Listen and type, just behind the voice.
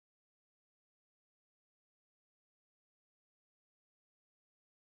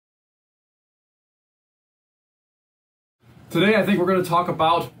Today I think we're going to talk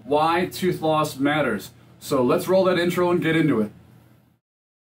about why tooth loss matters. So let's roll that intro and get into it.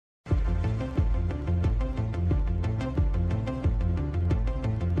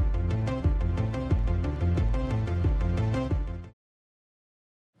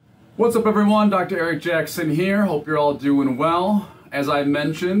 What's up everyone, Dr. Eric Jackson here. Hope you're all doing well. As I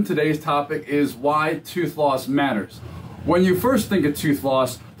mentioned, today's topic is why tooth loss matters. When you first think of tooth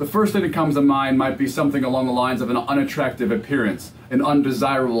loss, the first thing that comes to mind might be something along the lines of an unattractive appearance, an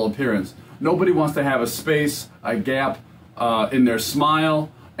undesirable appearance. Nobody wants to have a space, a gap in their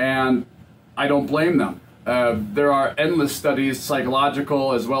smile, and I don't blame them. There are endless studies,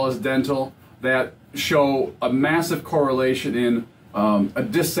 psychological as well as dental, that show a massive correlation in a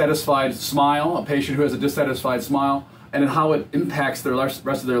dissatisfied smile, a patient who has a dissatisfied smile, and in how it impacts the rest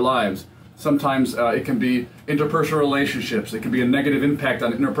of their lives. Sometimes it can be interpersonal relationships. It can be a negative impact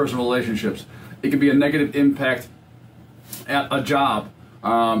on interpersonal relationships. It can be a negative impact at a job.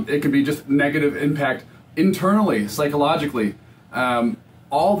 It can be just negative impact internally, psychologically.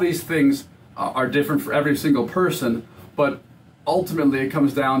 All these things are different for every single person, but ultimately it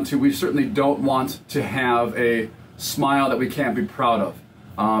comes down to we certainly don't want to have a smile that we can't be proud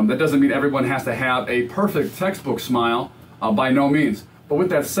of. That doesn't mean everyone has to have a perfect textbook smile, by no means. But with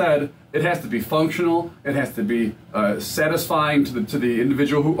that said, it has to be functional, it has to be satisfying to the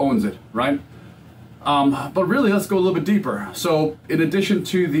individual who owns it, right? But really, let's go a little bit deeper. So in addition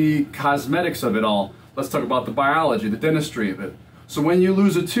to the cosmetics of it all, let's talk about the biology, the dentistry of it. So when you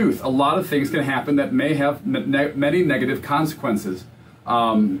lose a tooth, a lot of things can happen that may have many negative consequences,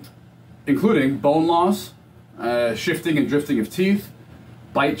 including bone loss, shifting and drifting of teeth,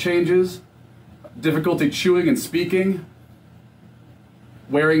 bite changes, difficulty chewing and speaking,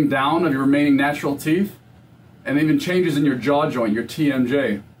 wearing down of your remaining natural teeth, and even changes in your jaw joint, your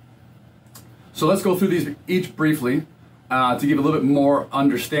TMJ. So let's go through these each briefly to give a little bit more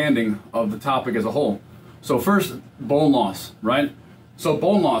understanding of the topic as a whole. So first, bone loss, right? So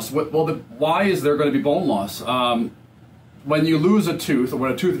bone loss, why is there going to be bone loss? When you lose a tooth, or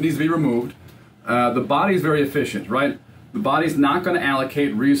when a tooth needs to be removed, the body is very efficient, right? The body's not going to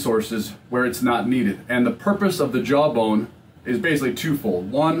allocate resources where it's not needed. And the purpose of the jawbone is basically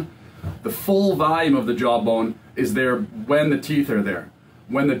twofold. One, the full volume of the jawbone is there when the teeth are there.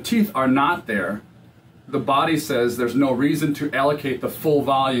 When the teeth are not there, the body says there's no reason to allocate the full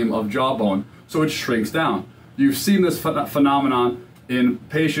volume of jawbone, so it shrinks down. You've seen this phenomenon in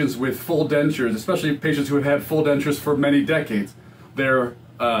patients with full dentures, especially patients who have had full dentures for many decades. Their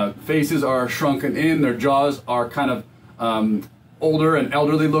faces are shrunken in, their jaws are kind of older and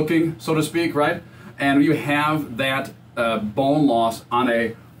elderly looking, so to speak, right? And you have that bone loss on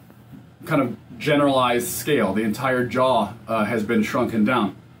a kind of generalized scale. The entire jaw has been shrunken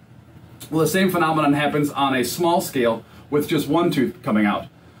down. Well, the same phenomenon happens on a small scale with just one tooth coming out.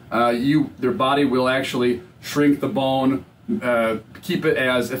 Their body will actually shrink the bone, keep it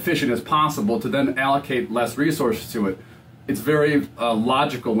as efficient as possible to then allocate less resources to it. It's very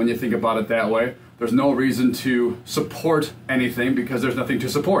logical when you think about it that way. There's no reason to support anything because there's nothing to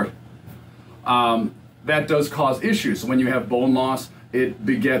support. That does cause issues. When you have bone loss, it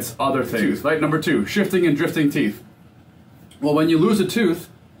begets other things. Right? Number two, shifting and drifting teeth. Well, when you lose a tooth,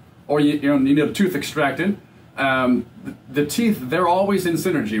 or you need a tooth extracted, the teeth, they're always in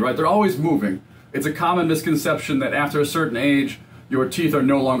synergy, right? They're always moving. It's a common misconception that after a certain age, your teeth are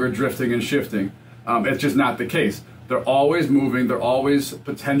no longer drifting and shifting. It's just not the case. They're always moving, they're always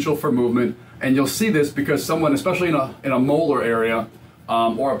potential for movement, and you'll see this because someone, especially in a molar area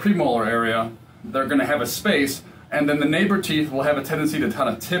or a premolar area, they're going to have a space, and then the neighbor teeth will have a tendency to kind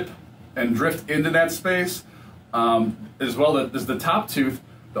of tip and drift into that space, as well as the top tooth,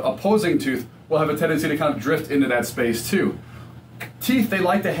 the opposing tooth, will have a tendency to kind of drift into that space too. Teeth, they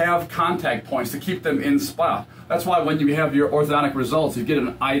like to have contact points to keep them in spot. That's why when you have your orthodontic results, you get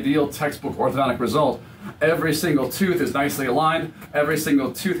an ideal textbook orthodontic result. Every single tooth is nicely aligned, every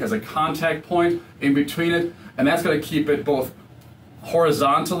single tooth has a contact point in between it, and that's going to keep it both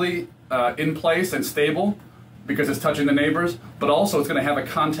horizontally in place and stable because it's touching the neighbors, but also it's going to have a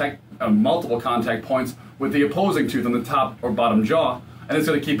contact, multiple contact points with the opposing tooth on the top or bottom jaw, and it's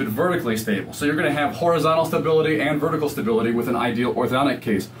going to keep it vertically stable. So you're going to have horizontal stability and vertical stability with an ideal orthodontic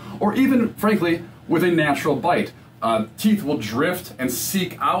case, or even, frankly, with a natural bite. Teeth will drift and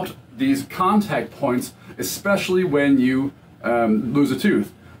seek out these contact points, especially when you lose a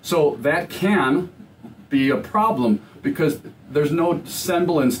tooth. So that can be a problem because there's no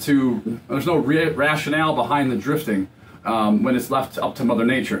semblance to, there's no rationale behind the drifting when it's left up to Mother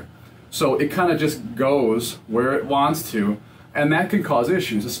Nature. So it kind of just goes where it wants to, and that can cause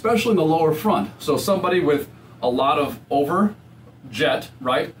issues, especially in the lower front. So somebody with a lot of overjet,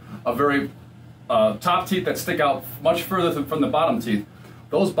 right? A very top teeth that stick out much further from the bottom teeth.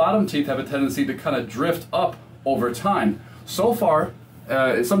 Those bottom teeth have a tendency to kind of drift up over time. So far,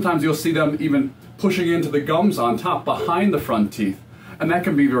 sometimes you'll see them even pushing into the gums on top behind the front teeth. And that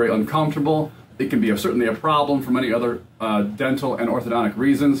can be very uncomfortable. It can be certainly a problem for many other dental and orthodontic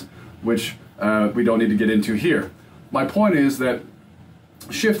reasons, which we don't need to get into here. My point is that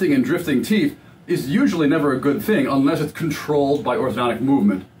shifting and drifting teeth is usually never a good thing unless it's controlled by orthodontic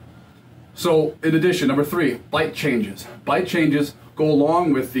movement. So in addition, number 3, bite changes. Bite changes go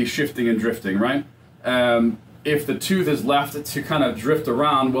along with the shifting and drifting, right? If the tooth is left to kind of drift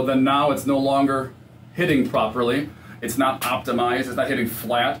around, well then now it's no longer hitting properly. It's not optimized, it's not hitting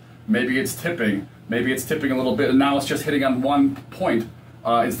flat. Maybe it's tipping. Maybe it's tipping a little bit and now it's just hitting on one point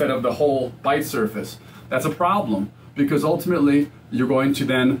instead of the whole bite surface. That's a problem because ultimately you're going to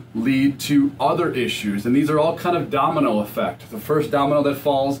then lead to other issues. And these are all kind of domino effect. The first domino that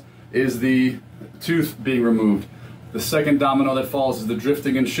falls is the tooth being removed. The second domino that falls is the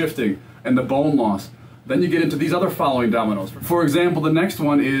drifting and shifting and the bone loss. Then you get into these other following dominoes. For example, the next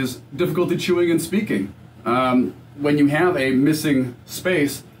one is difficulty chewing and speaking. When you have a missing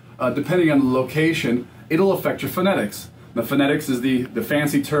space, depending on the location, it'll affect your phonetics. The phonetics is the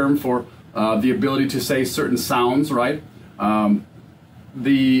fancy term for the ability to say certain sounds, right?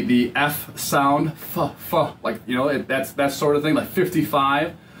 The F sound, like, you know, that's that sort of thing, like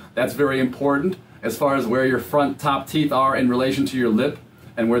 55. That's very important as far as where your front top teeth are in relation to your lip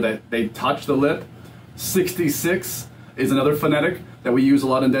and where they touch the lip. 66 is another phonetic that we use a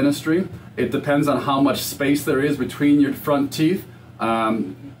lot in dentistry. It depends on how much space there is between your front teeth.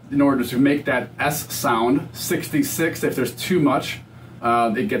 In order to make that S sound, 66, if there's too much,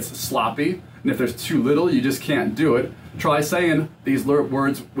 it gets sloppy. And if there's too little, you just can't do it. Try saying these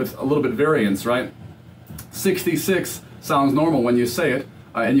words with a little bit variance, right? 66 sounds normal when you say it,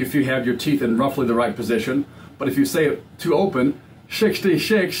 and if you have your teeth in roughly the right position. But if you say it too open,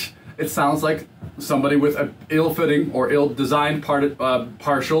 66, it sounds like somebody with an ill-fitting or ill-designed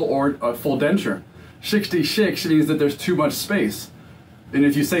partial or full denture. 66 means that there's too much space. And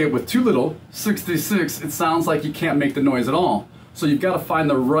if you say it with too little, 66, it sounds like you can't make the noise at all. So you've got to find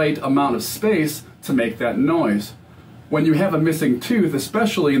the right amount of space to make that noise. When you have a missing tooth,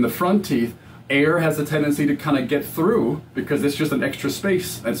 especially in the front teeth, air has a tendency to kind of get through because it's just an extra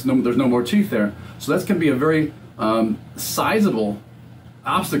space. There's no more teeth there. So that can be a very sizable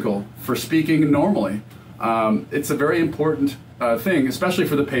obstacle for speaking normally. It's a very important thing, especially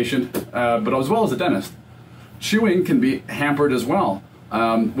for the patient, but as well as the dentist. Chewing can be hampered as well.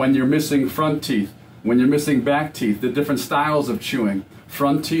 When you're missing front teeth, when you're missing back teeth, the different styles of chewing.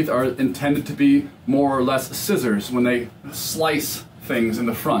 Front teeth are intended to be more or less scissors when they slice things in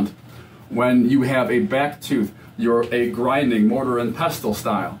the front. When you have a back tooth, you're a grinding mortar and pestle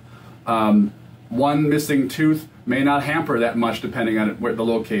style. One missing tooth may not hamper that much depending on where the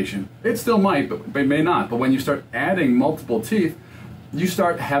location. It still might, but it may not. But when you start adding multiple teeth, you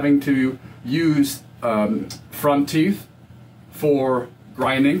start having to use front teeth for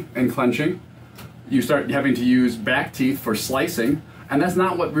grinding and clenching. You start having to use back teeth for slicing, and that's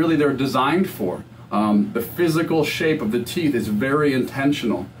not what really they're designed for. The physical shape of the teeth is very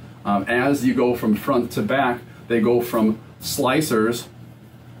intentional. As you go from front to back, they go from slicers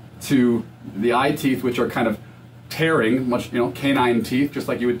to the eye teeth, which are kind of tearing, much, you know, canine teeth, just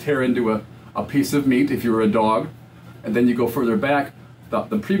like you would tear into a piece of meat if you were a dog. And then you go further back,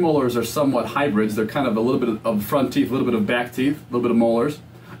 the premolars are somewhat hybrids. They're kind of a little bit of front teeth, a little bit of back teeth, a little bit of molars.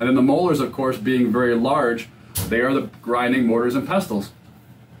 And then the molars, of course, being very large, they are the grinding mortars and pestles.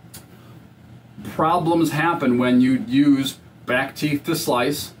 Problems happen when you use back teeth to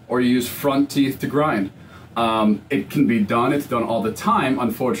slice or you use front teeth to grind. It can be done, it's done all the time,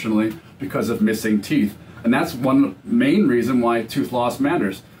 unfortunately, because of missing teeth. And that's one main reason why tooth loss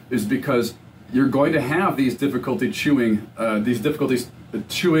matters, is because you're going to have these difficulties chewing and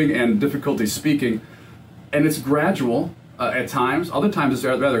difficulty speaking, and it's gradual at times. Other times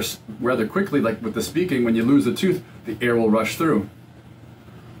it's rather quickly, like with the speaking. When you lose a tooth, the air will rush through.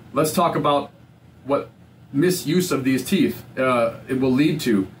 Let's talk about what misuse of these teeth it will lead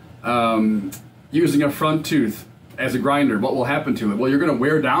to. Using a front tooth as a grinder, what will happen to it? Well, you're going to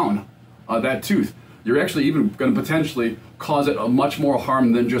wear down that tooth. You're actually even going to potentially cause it a much more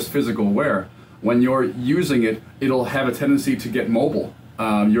harm than just physical wear. When you're using it, it'll have a tendency to get mobile.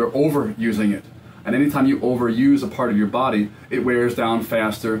 You're overusing it. And anytime you overuse a part of your body, it wears down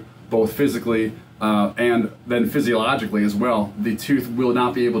faster, both physically and then physiologically as well. The tooth will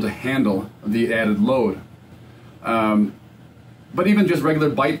not be able to handle the added load. But even just regular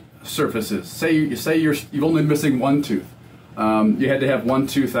bite surfaces. Say you've only missing one tooth. You had to have one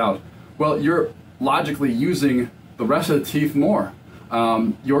tooth out. Well, you're logically using the rest of the teeth more.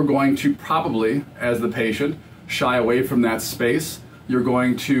 You're going to probably, as the patient, shy away from that space. You're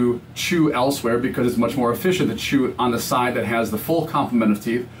going to chew elsewhere because it's much more efficient to chew on the side that has the full complement of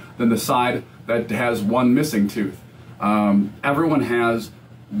teeth than the side that has one missing tooth. Everyone has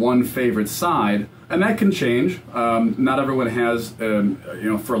one favorite side, and that can change. Not everyone has,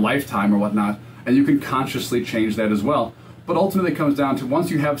 for a lifetime or whatnot, and you can consciously change that as well. But ultimately it comes down to once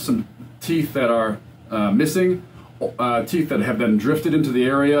you have some teeth that are missing, teeth that have then drifted into the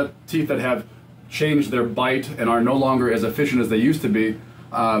area, teeth that have changed their bite and are no longer as efficient as they used to be,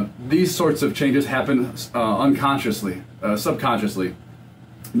 these sorts of changes happen unconsciously, subconsciously.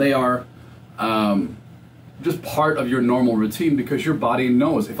 They are just part of your normal routine because your body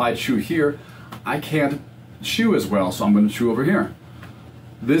knows if I chew here, I can't chew as well, so I'm going to chew over here.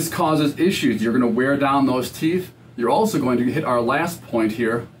 This causes issues. You're going to wear down those teeth. You're also going to hit our last point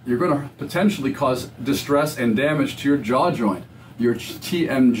here. You're going to potentially cause distress and damage to your jaw joint, your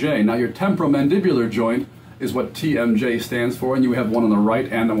TMJ. Now, your temporomandibular joint is what TMJ stands for, and you have one on the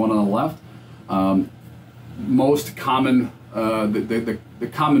right and one on the left. Most common, the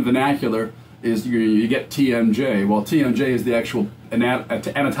common vernacular is you get TMJ. Well, TMJ is the actual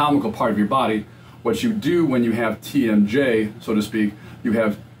anatomical part of your body. What you do when you have TMJ, so to speak, you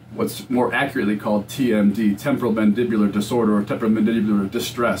have what's more accurately called TMD, temporal mandibular disorder or temporal mandibular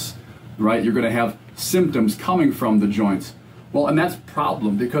distress, right? You're going to have symptoms coming from the joints. Well, and that's a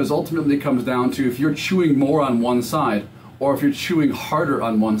problem because ultimately it comes down to if you're chewing more on one side or if you're chewing harder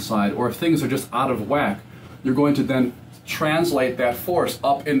on one side or if things are just out of whack, you're going to then translate that force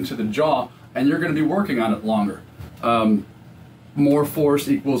up into the jaw and you're going to be working on it longer. More force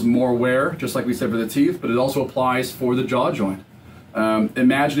equals more wear, just like we said for the teeth, but it also applies for the jaw joint.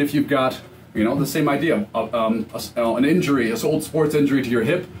 Imagine if you've got, the same idea, an injury, an old sports injury to your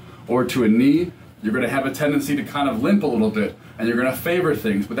hip or to a knee. You're going to have a tendency to kind of limp a little bit, and you're going to favor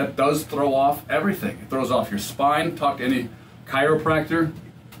things, but that does throw off everything. It throws off your spine. Talk to any chiropractor.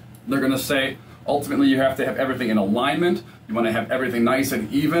 They're going to say, ultimately, you have to have everything in alignment. You want to have everything nice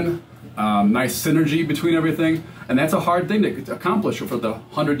and even, nice synergy between everything, and that's a hard thing to accomplish for the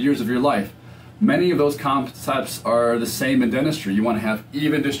 100 years of your life. Many of those concepts are the same in dentistry. You want to have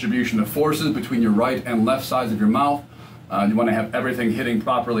even distribution of forces between your right and left sides of your mouth. You want to have everything hitting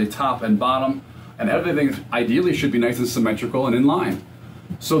properly top and bottom, and everything ideally should be nice and symmetrical and in line.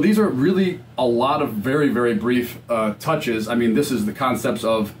 So these are really a lot of very, very brief touches. I mean, this is the concepts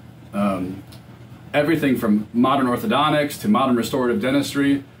of everything from modern orthodontics to modern restorative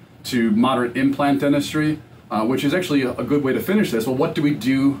dentistry to modern implant dentistry, which is actually a good way to finish this. Well, what do we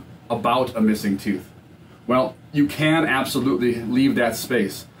do about a missing tooth? Well, you can absolutely leave that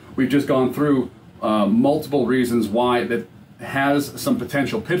space. We've just gone through multiple reasons why that has some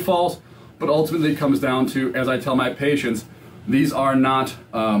potential pitfalls, but ultimately it comes down to, as I tell my patients, these are not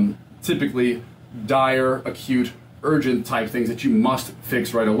typically dire, acute, urgent type things that you must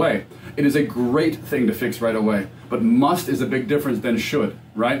fix right away. It is a great thing to fix right away, but must is a big difference than should,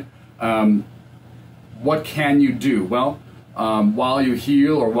 right? What can you do? Well, while you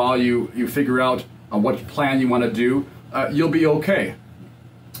heal or while you figure out what plan you want to do, you'll be okay.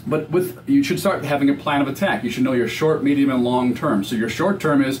 But you should start having a plan of attack. You should know your short, medium, and long term. So your short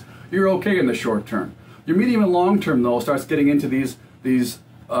term is you're okay in the short term. Your medium and long term, though, starts getting into these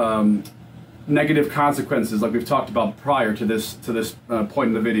negative consequences like we've talked about prior to this point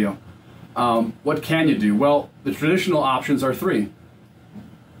in the video. What can you do? Well, the traditional options are three.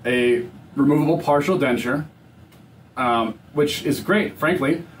 A removable partial denture, which is great,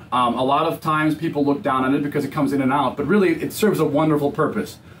 frankly. A lot of times people look down on it because it comes in and out, but really it serves a wonderful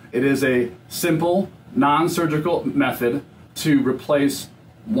purpose. It is a simple, non-surgical method to replace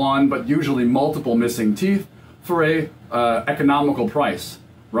one, but usually multiple missing teeth for a economical price,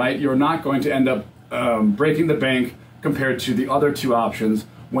 right? You're not going to end up breaking the bank compared to the other two options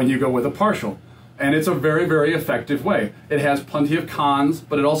when you go with a partial. And it's a very, very effective way. It has plenty of cons,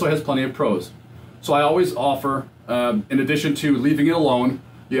 but it also has plenty of pros. So I always offer, in addition to leaving it alone,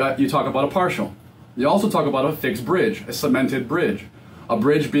 you talk about a partial. You also talk about a fixed bridge, a cemented bridge. A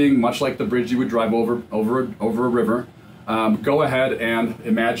bridge being much like the bridge you would drive over a river. Go ahead and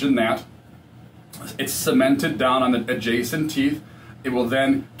imagine that it's cemented down on the adjacent teeth. It will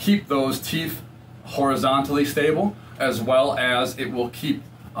then keep those teeth horizontally stable, as well as it will keep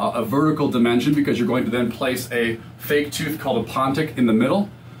a vertical dimension because you're going to then place a fake tooth called a pontic in the middle,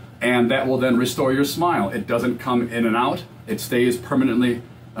 and that will then restore your smile. It doesn't come in and out. It stays permanently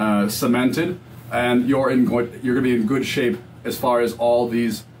cemented, and you're going to be in good shape as far as all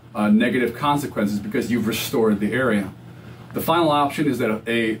these negative consequences because you've restored the area. The final option is that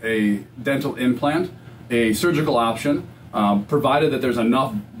a dental implant, a surgical option, provided that there's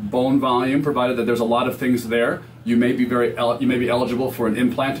enough bone volume, provided that there's a lot of things there, you may be eligible for an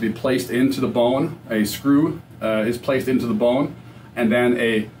implant to be placed into the bone. A screw is placed into the bone, and then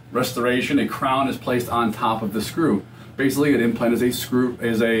a restoration, a crown is placed on top of the screw. Basically, an implant is a screw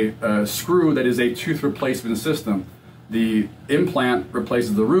that is a tooth replacement system. The implant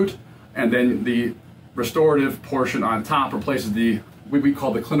replaces the root, and then the restorative portion on top replaces what we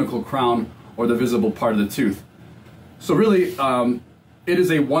call the clinical crown, or the visible part of the tooth. So really, it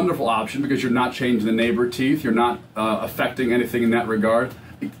is a wonderful option because you're not changing the neighbor teeth, you're not affecting anything in that regard.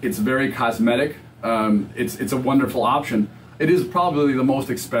 It's very cosmetic. It's a wonderful option. It is probably the most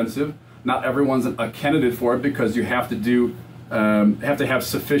expensive. Not everyone's a candidate for it because you have to have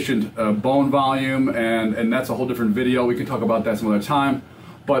sufficient bone volume, and that's a whole different video. We can talk about that some other time.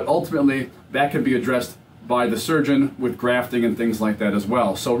 But ultimately, that can be addressed by the surgeon with grafting and things like that as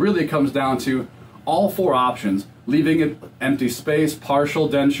well. So really, it comes down to all four options: leaving it empty space, partial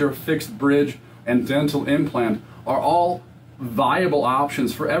denture, fixed bridge, and dental implant are all viable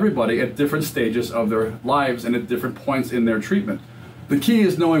options for everybody at different stages of their lives and at different points in their treatment. The key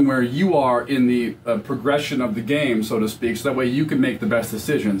is knowing where you are in the progression of the game, so to speak, so that way you can make the best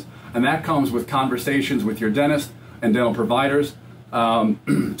decisions. And that comes with conversations with your dentist and dental providers.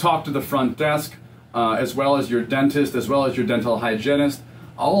 Talk to the front desk, as well as your dentist, as well as your dental hygienist,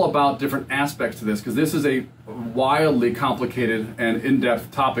 all about different aspects to this, because this is a wildly complicated and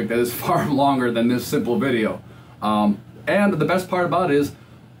in-depth topic that is far longer than this simple video. And the best part about it is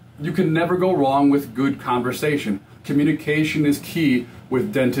you can never go wrong with good conversation. Communication is key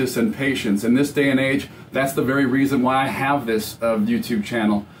with dentists and patients. In this day and age, that's the very reason why I have this YouTube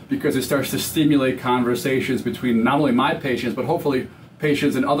channel, because it starts to stimulate conversations between not only my patients, but hopefully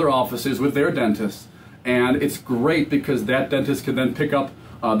patients in other offices with their dentists. And it's great because that dentist can then pick up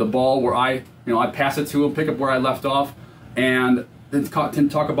the ball where I pass it to him, pick up where I left off, and then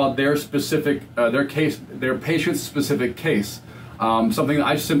talk about their specific, their patient's specific case. Something that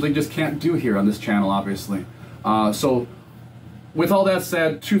I simply just can't do here on this channel, obviously. So with all that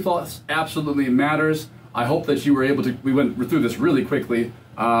said, tooth loss absolutely matters. I hope that you were able to, we went through this really quickly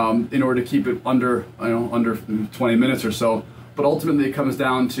in order to keep it under 20 minutes or so. But ultimately it comes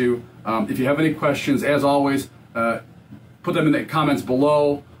down to, if you have any questions, as always, put them in the comments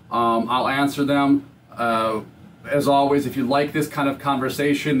below. I'll answer them. As always, if you like this kind of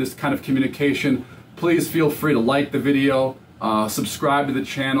conversation, this kind of communication, please feel free to like the video, subscribe to the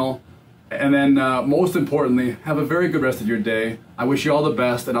channel, and then most importantly, have a very good rest of your day. I wish you all the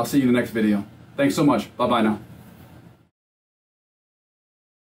best, and I'll see you in the next video. Thanks so much. Bye-bye now.